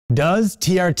Does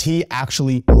TRT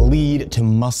actually lead to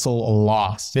muscle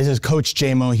loss? This is Coach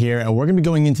Jamo here, and we're gonna be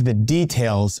going into the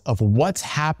details of what's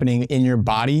happening in your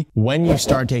body when you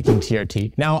start taking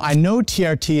TRT. Now, I know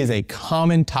TRT is a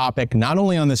common topic, not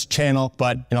only on this channel,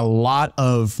 but in a lot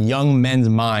of young men's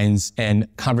minds and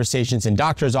conversations in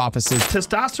doctors' offices.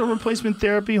 Testosterone replacement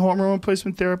therapy, hormone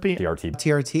replacement therapy.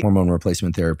 TRT, hormone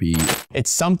replacement therapy.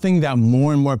 It's something that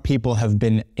more and more people have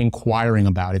been inquiring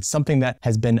about. It's something that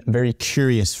has been very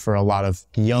curious for a lot of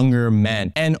younger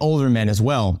men and older men as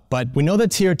well. But we know that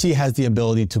TRT has the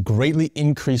ability to greatly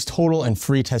increase total and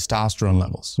free testosterone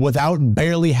levels without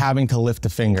barely having to lift a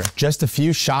finger. Just a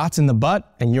few shots in the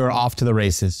butt and you're off to the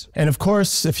races. And of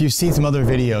course, if you've seen some other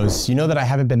videos, you know that I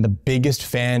haven't been the biggest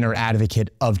fan or advocate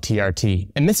of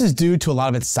TRT. And this is due to a lot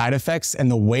of its side effects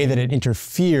and the way that it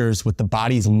interferes with the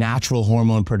body's natural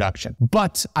hormone production.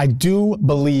 But I do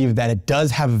believe that it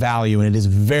does have value and it is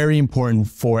very important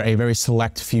for a very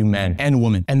select few men and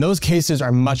women. And those cases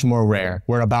are much more rare,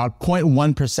 where about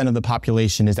 0.1% of the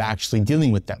population is actually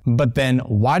dealing with them. But then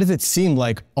why does it seem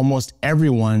like almost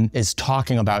everyone is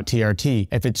talking about TRT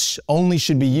if it only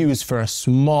should be used for a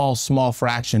small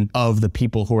fraction of the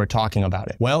people who are talking about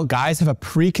it? Well, guys have a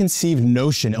preconceived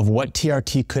notion of what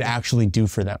TRT could actually do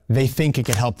for them. They think it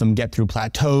could help them get through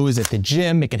plateaus at the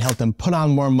gym, it can help them put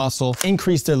on more muscle,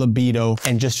 increase their libido,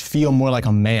 and just feel more like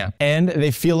a man. And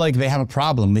they feel like they have a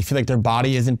problem. They feel like their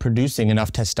body isn't producing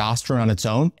enough testosterone on its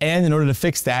own. And in order to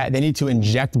fix that, they need to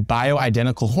inject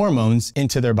bioidentical hormones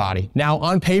into their body. Now,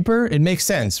 on paper, it makes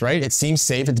sense, right? It seems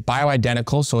safe. It's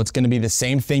bioidentical, so it's going to be the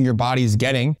same thing your body is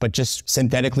getting, but just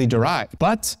synthetically derived.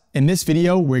 But in this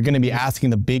video, we're going to be asking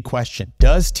the big question: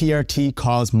 does TRT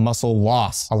cause muscle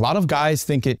loss? A lot of guys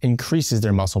think it increases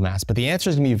their muscle mass, but the answer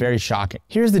is going to be very shocking.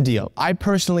 Here's the deal. I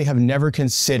personally have never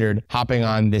considered hopping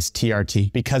on this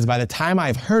TRT because by the time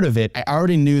I've heard of it, I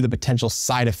already knew the potential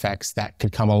side effects that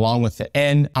could come along with it.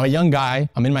 And I'm a young guy,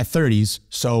 I'm in my 30s,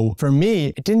 so for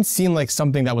me, it didn't seem like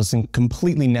something that was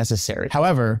completely necessary.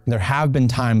 However, there have been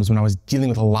times when I was dealing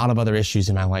with a lot of other issues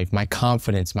in my life, my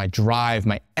confidence, my drive,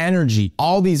 my energy,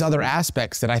 all these other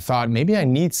aspects that I thought maybe I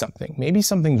need something, maybe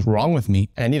something's wrong with me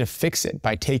and I need to fix it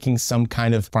by taking some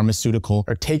kind of pharmaceutical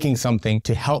or taking something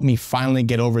to help me finally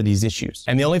get over these issues.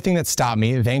 And the only thing that stopped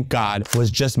me, thank God, was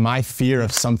just my fear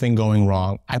of something going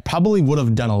wrong. I probably would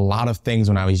have done a lot of things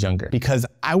when I was younger because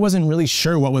I wasn't really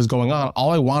sure what was going on.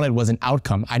 All I wanted was an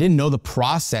outcome. I didn't know the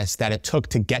process that it took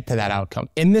to get to that outcome.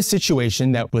 In this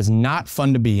situation that was not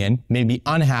fun to be in, made me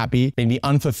unhappy, made me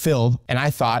unfulfilled, and I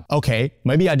thought, okay,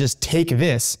 maybe I just take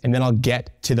this and then I'll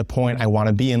get to the point I want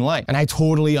to be in life. And I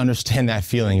totally understand that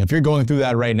feeling. If you're going through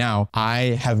that right now,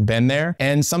 I have been there.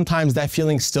 And sometimes that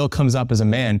feeling still comes up as a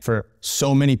man for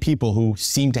so many people who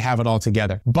seem to have it all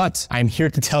together. But I'm here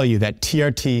to tell you that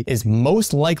TRT is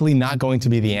most likely not going to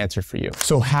be the answer for you.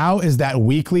 So how is that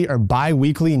weekly or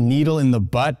bi-weekly needle in the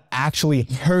butt actually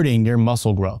hurting your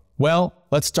muscle growth? Well,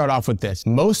 let's start off with this.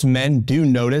 Most men do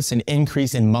notice an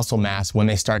increase in muscle mass when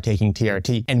they start taking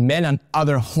TRT, and men on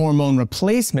other hormone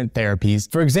replacement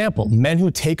therapies, for example, men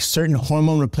who take certain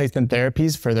hormone replacement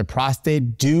therapies for their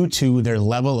prostate due to their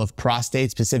level of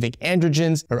prostate-specific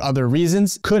androgens or other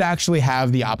reasons, could actually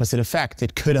have the opposite effect.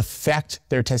 It could affect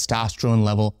their testosterone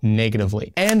level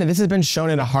negatively. And this has been shown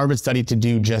in a Harvard study to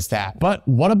do just that. But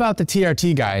what about the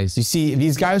TRT guys? You see,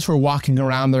 these guys who are walking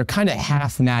around, they're kind of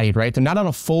half natty, right? They're not on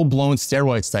a full-blown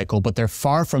steroid cycle, but they're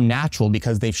far from natural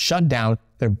because they've shut down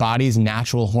their body's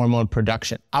natural hormone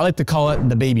production. I like to call it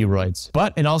the baby roids.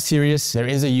 But in all seriousness, there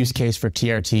is a use case for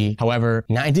TRT. However,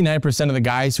 99% of the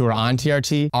guys who are on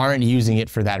TRT aren't using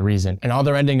it for that reason. And all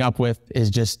they're ending up with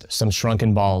is just some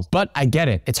shrunken balls. But I get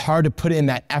it. It's hard to put in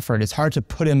that effort. It's hard to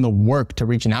put in the work to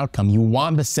reach an outcome. You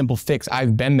want the simple fix.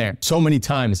 I've been there so many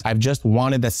times. I've just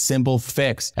wanted the simple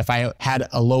fix. If I had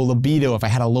a low libido, if I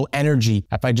had a low energy,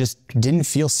 if I just didn't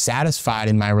feel satisfied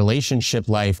in my relationship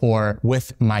life or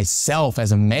with myself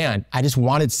as a man, I just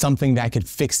wanted something that could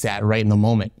fix that right in the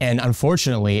moment. And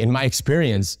unfortunately, in my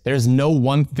experience, there's no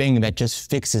one thing that just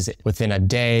fixes it within a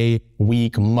day,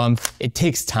 week, month. It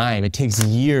takes time. It takes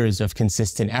years of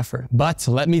consistent effort. But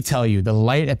let me tell you, the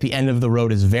light at the end of the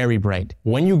road is very bright.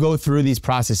 When you go through these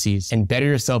processes and better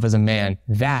yourself as a man,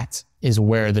 that is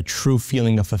where the true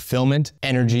feeling of fulfillment,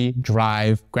 energy,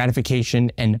 drive,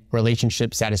 gratification, and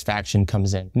relationship satisfaction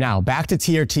comes in. Now, back to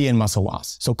TRT and muscle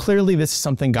loss. So clearly this is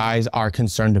something guys are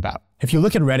concerned about. If you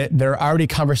look at Reddit, there are already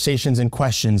conversations and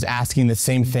questions asking the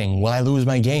same thing. Will I lose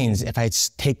my gains if I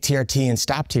take TRT and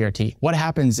stop TRT? What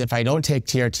happens if I don't take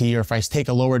TRT or if I take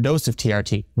a lower dose of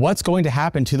TRT? What's going to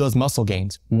happen to those muscle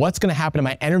gains? What's going to happen to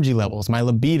my energy levels, my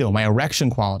libido, my erection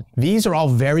quality? These are all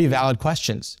very valid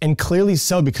questions, and clearly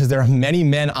so because there are many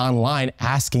men online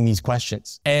asking these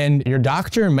questions. And your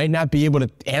doctor might not be able to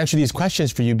answer these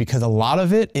questions for you because a lot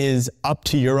of it is up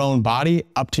to your own body,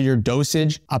 up to your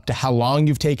dosage, up to how long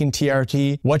you've taken TRT,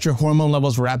 what your hormone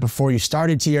levels were at before you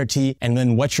started TRT, and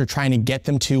then what you're trying to get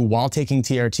them to while taking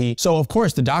TRT. So of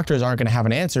course, the doctors aren't going to have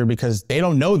an answer because they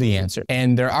don't know the answer.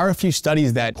 And there are a few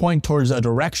studies that point towards a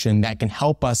direction that can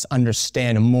help us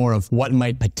understand more of what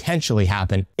might potentially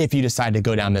happen if you decide to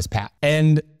go down this path.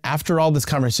 And after all this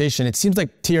conversation, it seems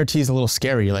like TRT is a little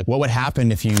scary. Like, what would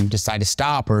happen if you decide to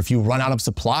stop, or if you run out of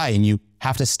supply and you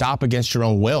have to stop against your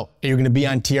own will? You're going to be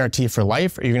on TRT for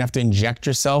life, or you're going to have to inject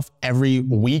yourself every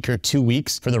week or 2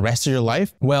 weeks for the rest of your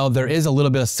life? Well, there is a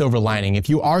little bit of silver lining. If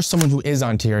you are someone who is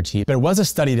on TRT, there was a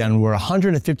study done where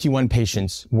 151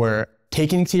 patients were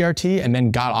taking TRT and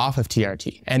then got off of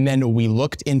TRT. And then we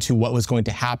looked into what was going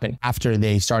to happen after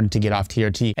they started to get off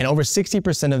TRT. And over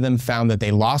 60% of them found that they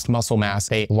lost muscle mass,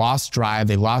 they lost drive,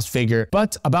 they lost vigor,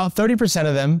 but about 30%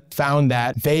 of them found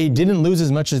that they didn't lose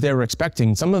as much as they were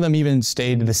expecting. Some of them even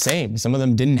stayed the same. Some of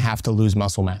them didn't have to lose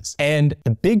muscle mass. And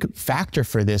the big factor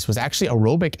for this was actually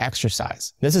aerobic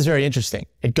exercise. This is very interesting.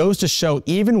 It goes to show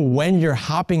even when you're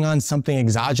hopping on something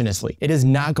exogenously, it is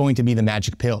not going to be the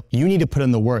magic pill. You need to put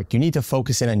in the work. You need to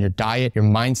focus in on your diet, your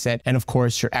mindset, and of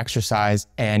course, your exercise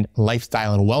and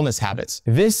lifestyle and wellness habits.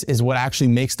 This is what actually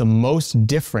makes the most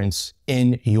difference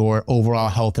in your overall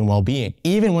health and well-being,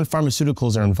 even when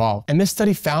pharmaceuticals are involved. And this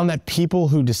study found that people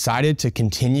who decided to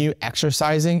continue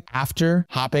exercising after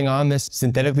hopping on this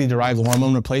synthetically derived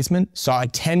hormone replacement saw a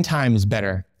 10 times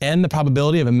better. And the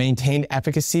probability of a maintained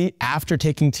efficacy after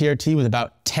taking TRT was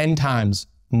about 10 times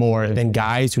more than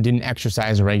guys who didn't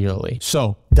exercise regularly.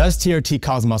 So, does TRT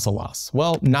cause muscle loss?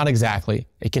 Well, not exactly.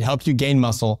 It can help you gain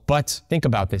muscle, but think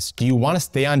about this. Do you want to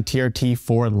stay on TRT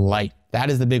for life? That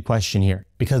is the big question here,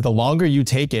 because the longer you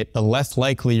take it, the less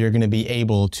likely you're going to be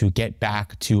able to get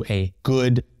back to a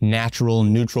good, natural,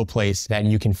 neutral place that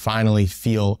you can finally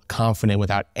feel confident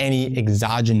without any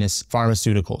exogenous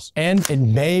pharmaceuticals. And it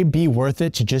may be worth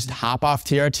it to just hop off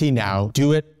TRT now,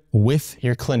 do it with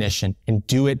your clinician, and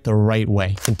do it the right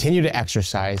way. Continue to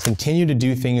exercise, continue to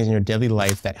do things in your daily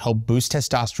life that help boost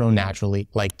testosterone naturally,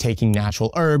 like taking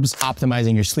natural herbs,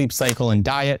 optimizing your sleep cycle and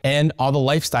diet, and all the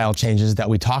lifestyle changes that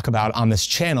we talk about on this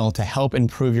channel to help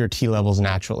improve your T levels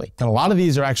naturally. And a lot of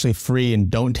these are actually free and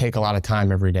don't take a lot of time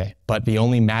every day. But the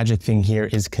only magic thing here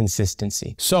is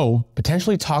consistency. So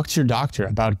potentially talk to your doctor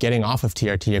about getting off of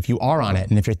TRT if you are on it.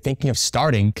 And if you're thinking of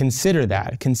starting, consider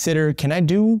that. Consider, can I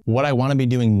do what I want to be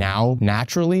doing now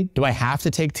naturally? Do I have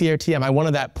to take TRT? Am I one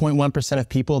of that 0.1% of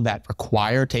people that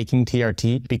require taking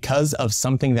TRT because of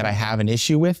something that I have an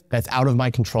issue with that's out of my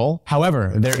control?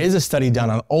 However, there is a study done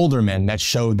on older men that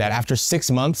showed that after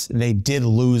 6 months, they did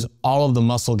lose all of the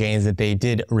muscle gains that they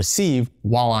did receive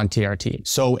while on TRT.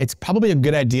 So it's probably a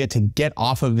good idea to get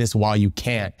off of this while you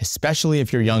can, especially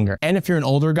if you're younger. And if you're an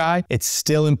older guy, it's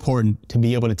still important to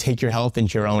be able to take your health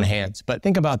into your own hands. But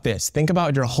think about this. Think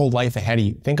about your whole life ahead of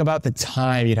you. Think about the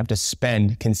time you'd have to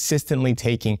spend consistently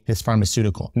taking this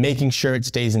pharmaceutical, making sure it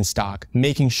stays in stock,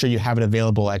 making sure you have it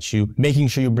available at you, making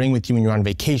sure you bring with you when you're on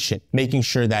vacation, making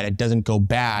sure that it doesn't go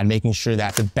bad, making sure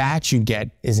that the batch you get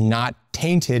is not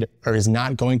tainted or is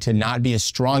not going to not be as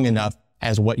strong enough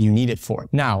as what you need it for.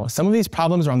 Now, some of these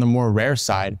problems are on the more rare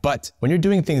side, but when you're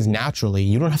doing things naturally,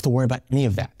 you don't have to worry about any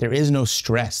of that. There is no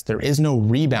stress. There is no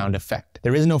rebound effect.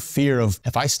 There is no fear of,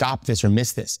 if I stop this or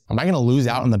miss this, am I going to lose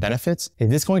out on the benefits? Is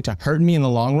this going to hurt me in the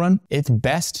long run? It's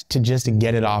best to just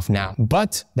get it off now.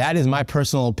 But that is my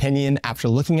personal opinion after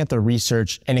looking at the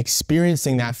research and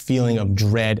experiencing that feeling of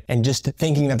dread and just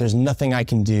thinking that there's nothing I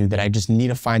can do, that I just need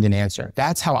to find an answer.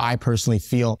 That's how I personally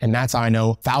feel, and that's how I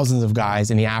know thousands of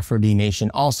guys in the Aphro-D Nation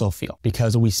also feel,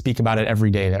 because we speak about it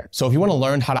every day there. So if you want to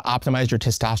learn how to optimize your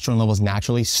testosterone levels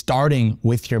naturally, starting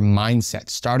with your mindset,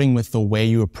 starting with the way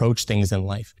you approach things in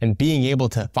life, and being able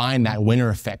to find that winner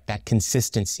effect, that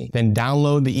consistency, then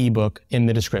download the ebook in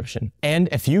the description. And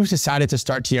if you've decided to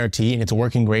start TRT and it's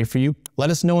working great for you, let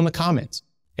us know in the comments.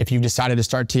 If you've decided to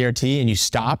start TRT and you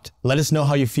stopped, let us know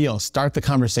how you feel. Start the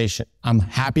conversation. I'm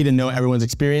happy to know everyone's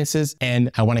experiences,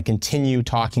 and I want to continue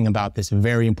talking about this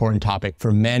very important topic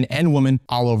for men and women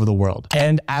all over the world.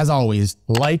 And as always,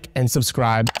 like and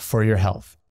subscribe for your health.